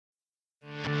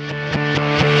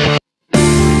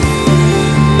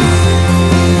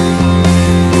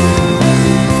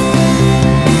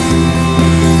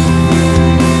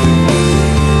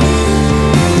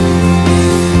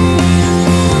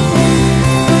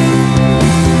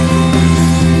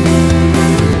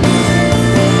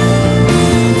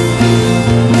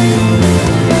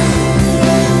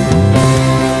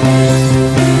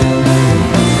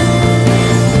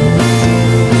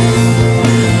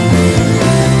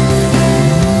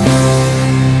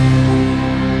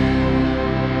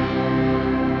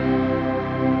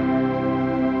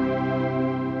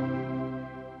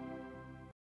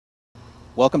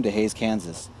Welcome to Hays,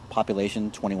 Kansas,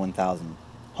 population 21,000,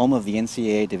 home of the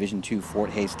NCAA Division II Fort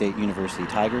Hays State University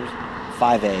Tigers,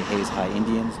 5A Hays High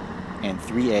Indians, and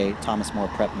 3A Thomas More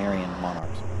Prep Marion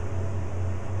Monarchs.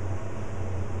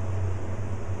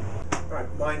 All right,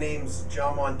 my name's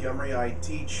John Montgomery. I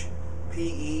teach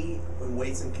PE and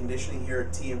weights and conditioning here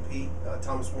at TMP,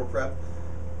 Thomas More Prep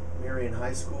Marion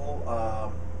High School.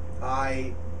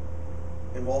 I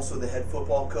am also the head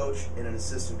football coach and an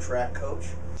assistant track coach.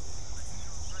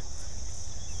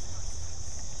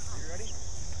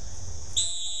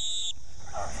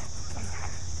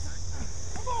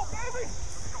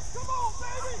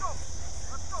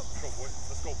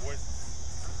 Let's go, boys.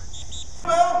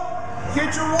 Well,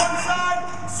 get your one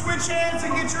side, switch hands,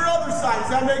 and get your other side.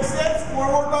 Does that make sense? More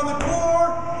work on the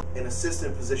core. An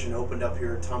assistant position opened up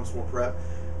here at Thomas More Prep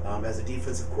as a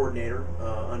defensive coordinator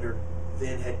under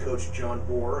then head coach John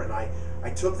Moore, and I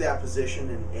took that position,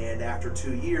 and after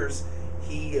 2 years,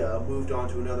 he moved on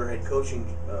to another head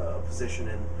coaching position,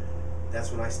 and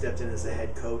that's when I stepped in as the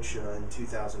head coach in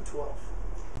 2012.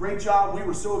 Great job. We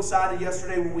were so excited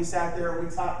yesterday when we sat there and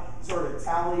we sort of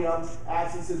tally up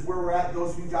absences, where we're at.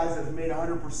 Those of you guys that have made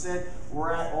 100%,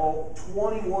 we're at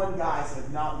 21 guys have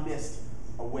not missed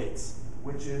a weights,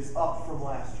 which is up from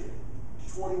last year.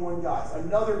 21 guys.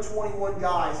 Another 21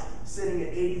 guys sitting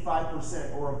at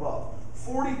 85% or above.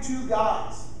 42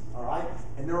 guys, all right?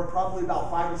 And there are probably about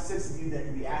 5 or 6 of you that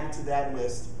can be added to that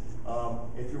list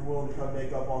if you're willing to come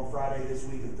make up on Friday this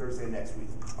week and Thursday next week.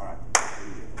 All right.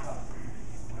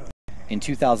 In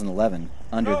 2011,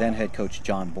 under then head coach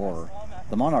John Borer,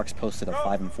 the Monarchs posted a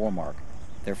 5-4 mark,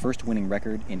 their first winning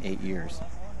record in 8 years.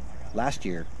 Last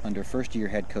year, under first-year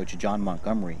head coach John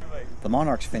Montgomery, the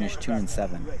Monarchs finished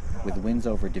 2-7, with wins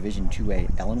over Division IIA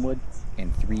Ellenwood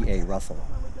and 3A Russell.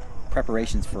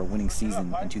 Preparations for a winning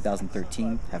season in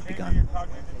 2013 have begun.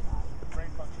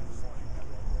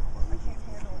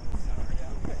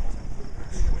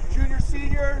 Junior,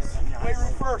 seniors, weight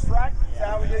room first, right? Is that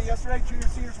how we did it yesterday? Junior,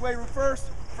 seniors, weight room first.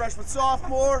 Freshman,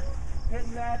 sophomore,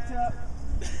 hitting that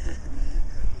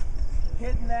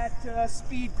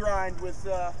speed grind with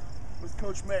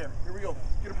Coach Mayer. Here we go.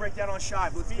 Get a breakdown on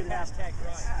Shive. Let's get it. Hashtag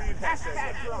grind.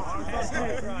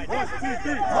 Hashtag grind. 1, 2, 3.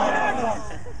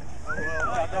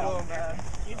 Oh, man.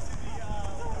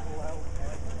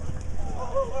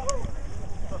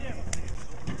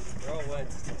 We're all wet.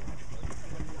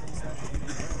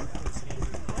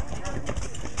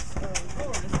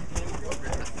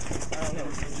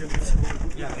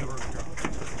 Yeah, they were.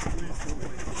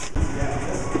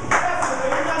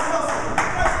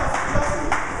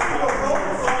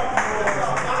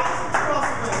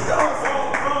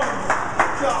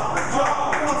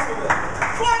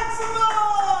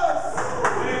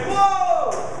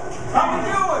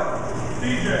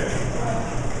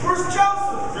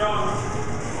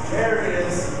 There he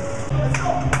is. Let's go.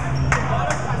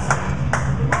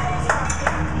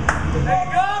 There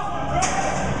you go.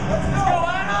 Let's go,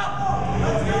 Anna.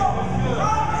 Let's go.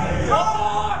 Come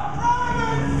on.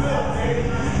 There you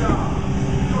go.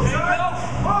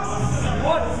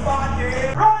 One spot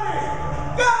here. Ready.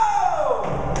 Go.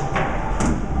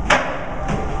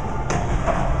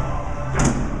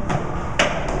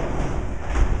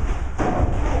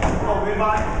 Come on,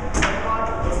 everybody.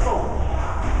 Let's go.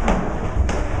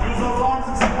 Those arms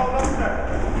and some up there.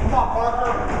 Come on,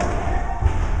 Parker.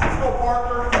 Let's go,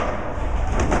 Parker.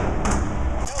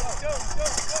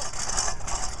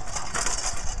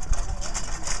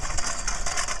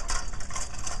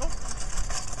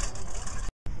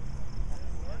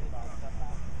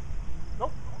 Go.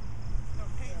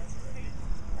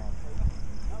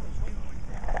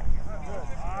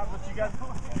 But you guys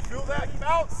feel that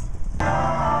bounce.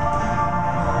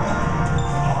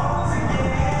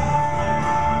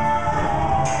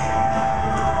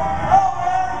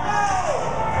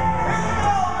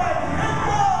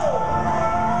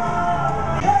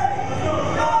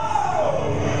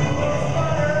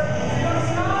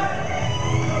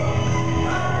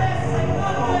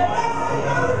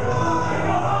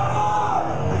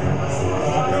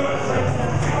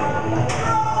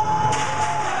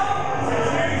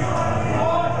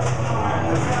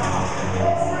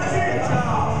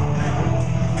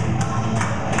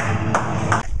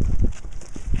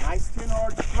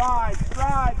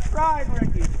 Stride,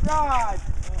 Ricky, stride.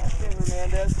 That's it,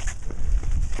 Hernandez.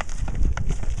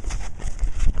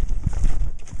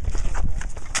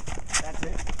 That's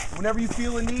it. Whenever you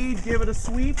feel a need, give it a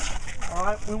sweep. All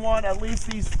right, we want at least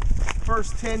these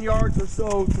first 10 yards or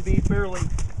so to be fairly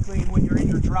clean when you're in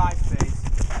your drive phase.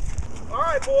 All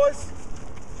right, boys,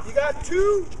 you got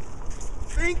 2.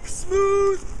 Think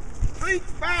smooth, think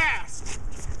fast.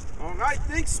 All right,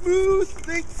 think smooth,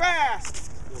 think fast.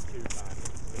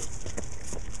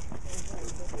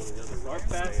 Start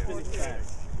fast, finish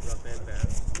fast.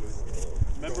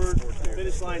 Remember,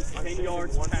 finish line's 10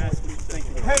 yards past me.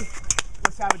 Hey,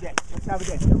 let's have a day. Let's have a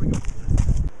day. Here we go.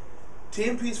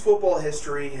 TMP's football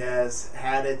history has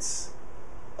had its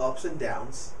ups and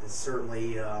downs. It's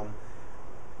certainly,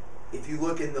 if you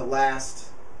look in the last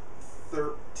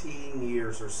 13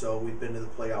 years or so, we've been to the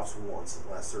playoffs once in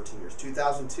the last 13 years.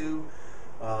 2002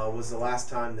 was the last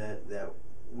time that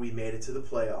we made it to the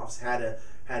playoffs. Had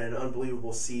an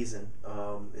unbelievable season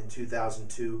in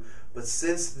 2002, but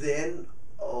since then,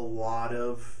 a lot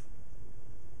of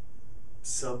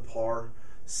subpar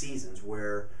seasons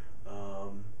where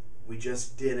we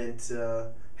just didn't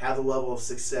have the level of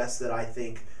success that I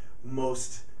think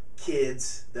most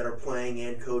kids that are playing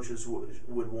and coaches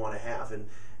would want to have, and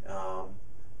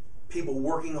people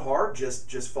working hard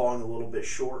just falling a little bit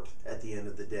short at the end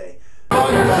of the day.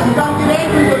 Let's go!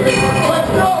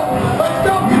 Let's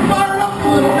go! Get fired up a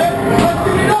little bit! Let's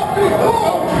get it up! Be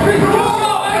cool! Be cool!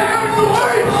 Out of the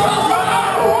way! Out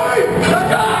of the way! Let's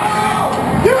go!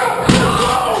 Yeah!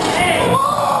 Come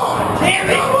on! Damn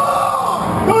it! Come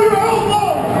on! Go your elbow!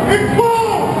 It's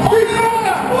full! Be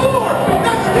fast!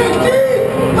 That's TT!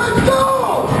 Let's go!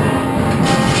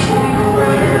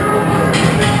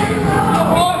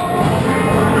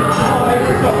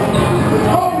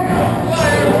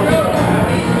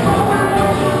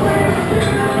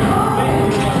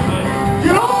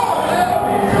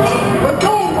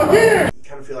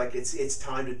 Feel like it's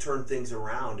time to turn things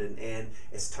around, and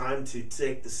it's time to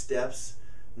take the steps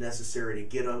necessary to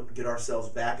get ourselves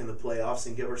back in the playoffs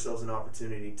and give ourselves an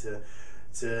opportunity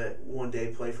to one day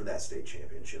play for that state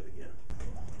championship again.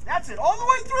 That's it, all the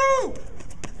way through!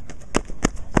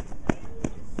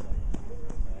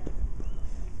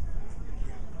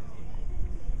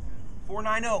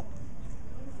 .490.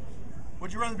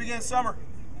 What'd you run at the beginning of summer?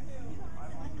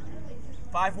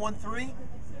 5.13?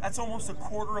 That's almost a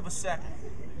quarter of a second.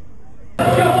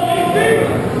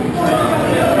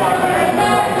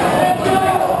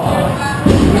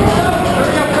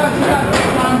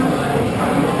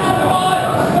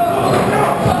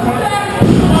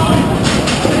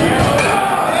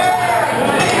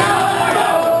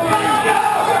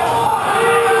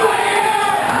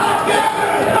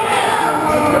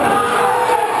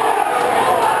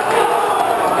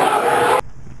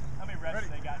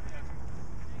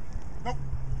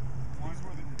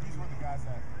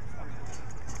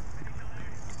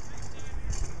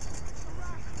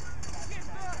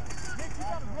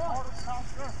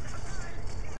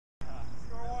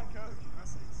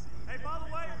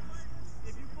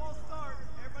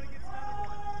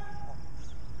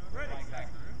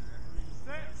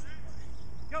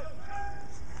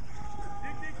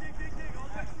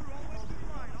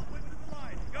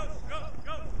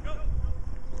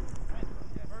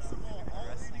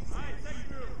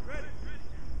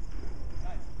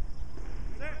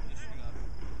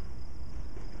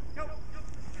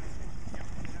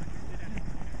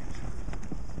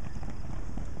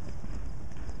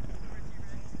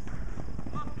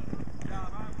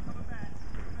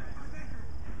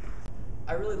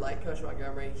 I really like Coach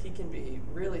Montgomery. He can be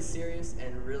really serious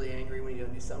and really angry when you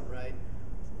don't do something right.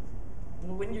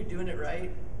 But when you're doing it right,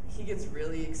 he gets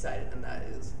really excited, and that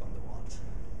is fun to watch.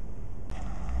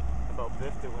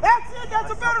 That's it! That's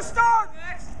a better start!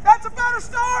 That's a better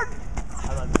start!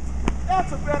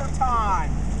 That's a better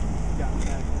time!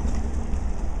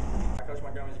 Coach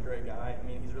Montgomery's a great guy. I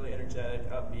mean, he's really energetic,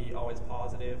 upbeat, always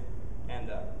positive, and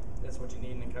that's what you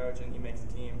need in a coach, and he makes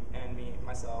the team and me,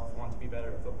 myself, want to be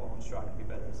better at football and strive to be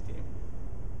better as a team.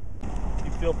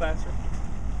 You feel faster?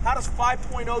 How does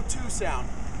 5.02 sound?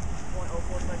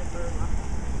 0.04 seconds third.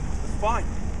 That's fine.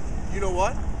 You know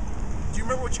what? Do you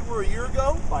remember what you were a year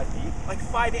ago? 5 feet? Like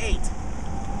 5'8".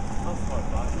 That's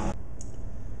fine.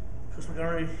 Coach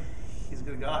Montgomery, he's a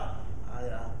good guy.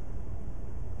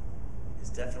 He's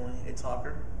definitely a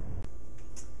talker.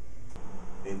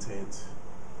 Intense.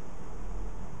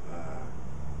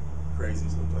 Crazy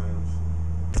sometimes.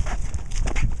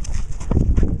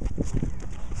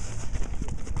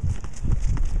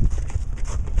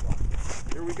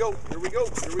 Here we go, here we go,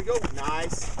 here we go.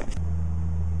 Nice.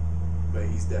 But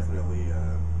he's definitely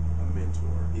a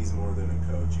mentor. He's more than a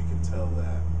coach. You can tell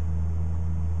that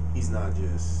he's not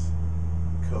just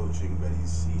coaching, but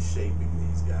he's shaping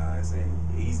these guys, and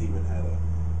he's even had a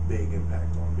big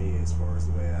impact on me as far as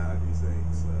the way I do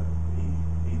things.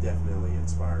 He definitely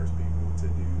inspires people to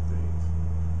do things.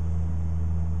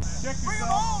 Bring him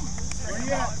home! Bring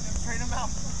him out. Train him out.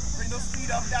 Bring those feet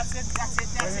up. That's it. That's it.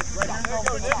 That's it. Right here.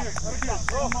 Right here.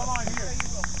 Throw him on line here.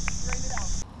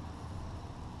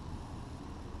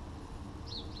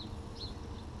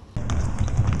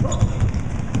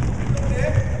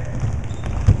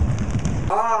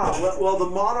 Well, the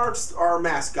Monarchs are our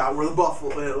mascot. We're the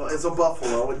buffalo. It's a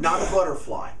buffalo, not a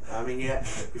butterfly. I mean, yeah.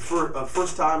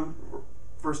 First time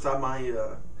I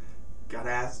got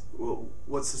asked, well,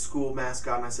 what's the school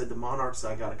mascot, and I said the Monarchs.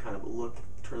 I got to kind of look,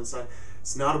 turn aside.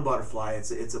 It's not a butterfly.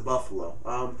 It's a buffalo.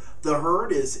 The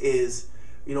herd is it's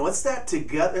that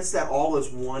together. It's that all as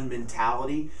one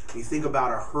mentality. When you think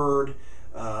about a herd,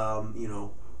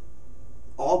 all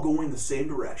going the same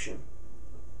direction,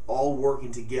 all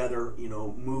working together,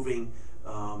 moving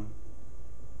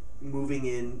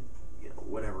in,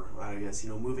 whatever, I guess,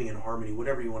 moving in harmony,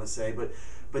 whatever you want to say, but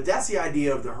that's the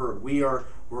idea of the herd.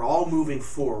 We're all moving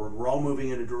forward. We're all moving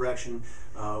in a direction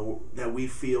that we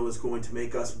feel is going to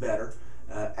make us better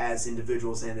as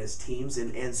individuals and as teams,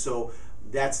 and so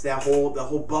that's the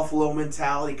whole buffalo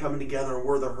mentality coming together, and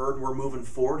we're the herd, and we're moving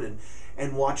forward,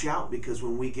 and watch out, because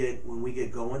when we get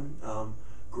going,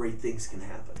 great things can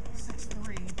happen.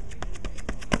 6'3".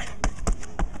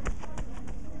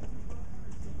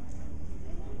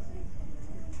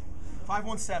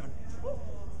 517.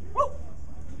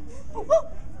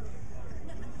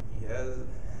 Yeah,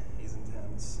 he's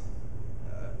intense.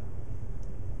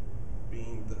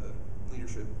 Being the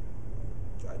leadership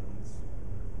guidance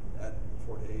at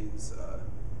Fort Hays,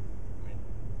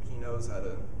 he knows how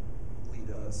to lead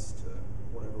us to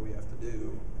whatever we have to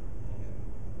do, and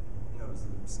knows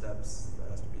the steps that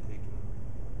has to be taken.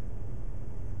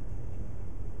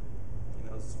 He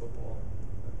knows his football.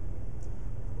 That,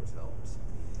 of course, helps.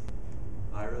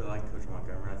 I really like Coach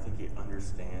Montgomery. I think he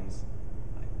understands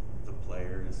the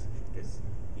players, because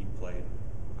he played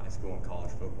high school and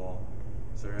college football,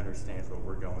 so he understands what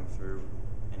we're going through,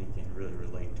 and he can really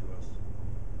relate to us.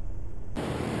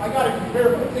 I got to compare,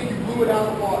 but I think you blew it out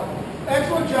of the water.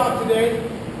 Excellent job today.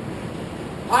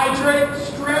 Hydrate,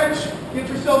 stretch, get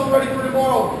yourselves ready for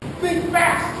tomorrow. Think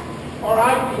fast, all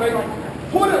right?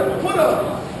 Put a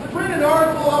print an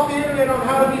article off the internet on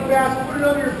how to be fast. Put it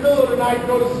under your pillow tonight and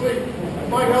go to sleep. It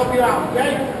might help you out,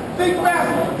 okay? Think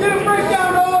fast. Get a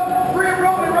breakdown on. Free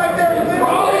enrollment right there.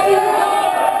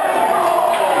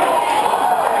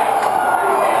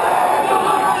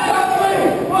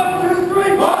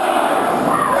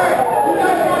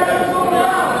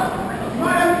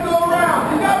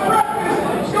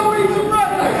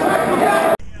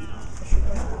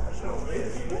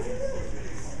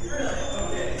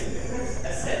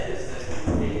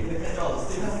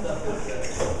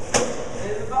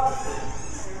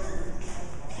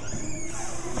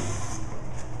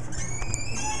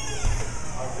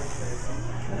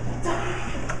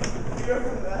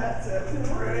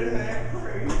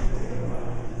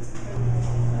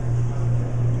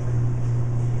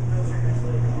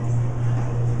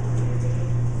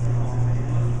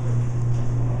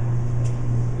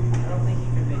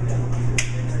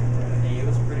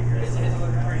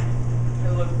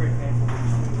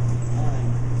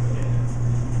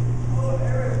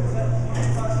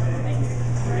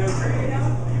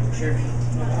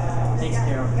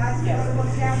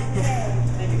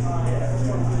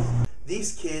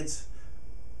 These kids,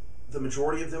 the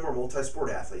majority of them are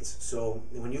multi-sport athletes. So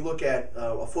when you look at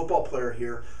a football player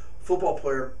here,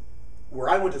 where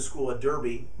I went to school at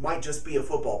Derby might just be a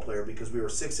football player, because we were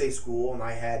a 6A school, and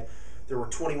there were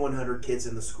 2,100 kids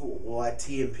in the school. Well, at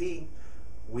TMP,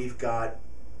 we've got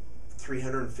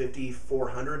 350,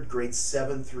 400, grades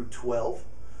 7 through 12.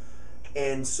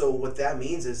 And so what that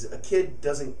means is a kid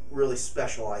doesn't really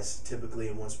specialize typically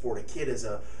in one sport. A kid is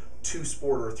a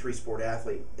 2-sport or a 3-sport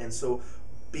athlete. And so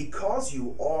because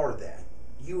you are that,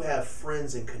 you have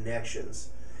friends and connections.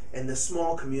 And the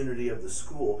small community of the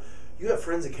school, you have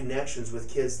friends and connections with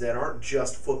kids that aren't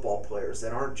just football players,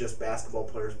 that aren't just basketball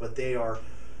players, but they are,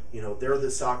 they're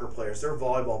the soccer players, they're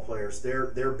volleyball players,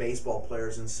 they're baseball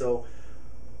players. And so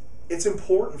it's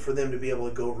important for them to be able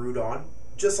to go root on.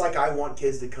 Just like I want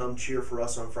kids to come cheer for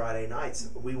us on Friday nights.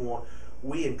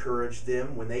 We encourage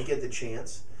them when they get the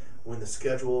chance, when the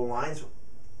schedule aligns,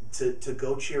 to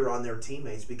go cheer on their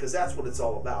teammates, because that's what it's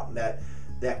all about, that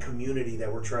community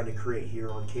that we're trying to create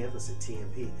here on campus at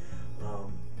TMP.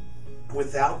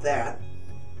 Without that,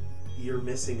 you're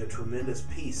missing a tremendous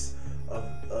piece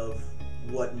of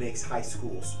what makes high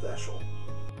school special.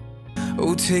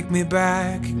 Oh, take me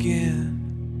back again,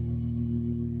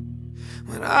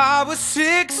 when I was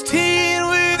 16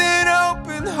 with an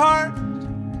open heart,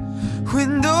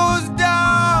 windows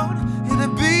down in a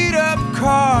beat-up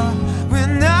car,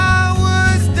 when I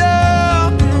was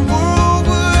down and the world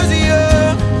was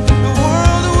young, the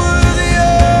world was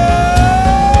young.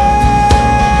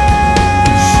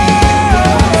 She was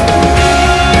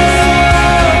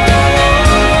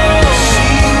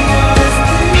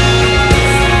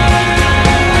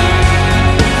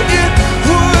it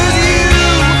was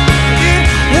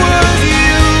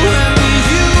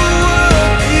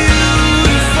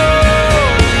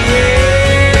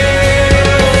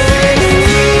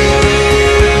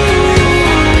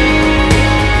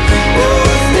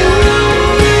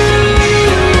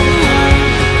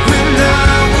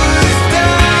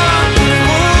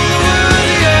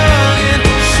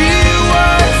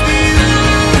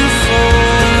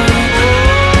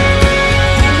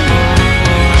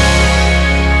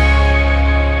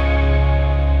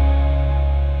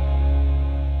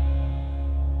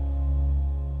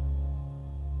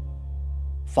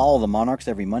Follow the Monarchs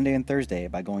every Monday and Thursday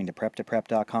by going to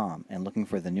prep2prep.com and looking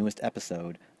for the newest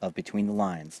episode of Between the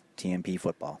Lines, TMP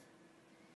Football.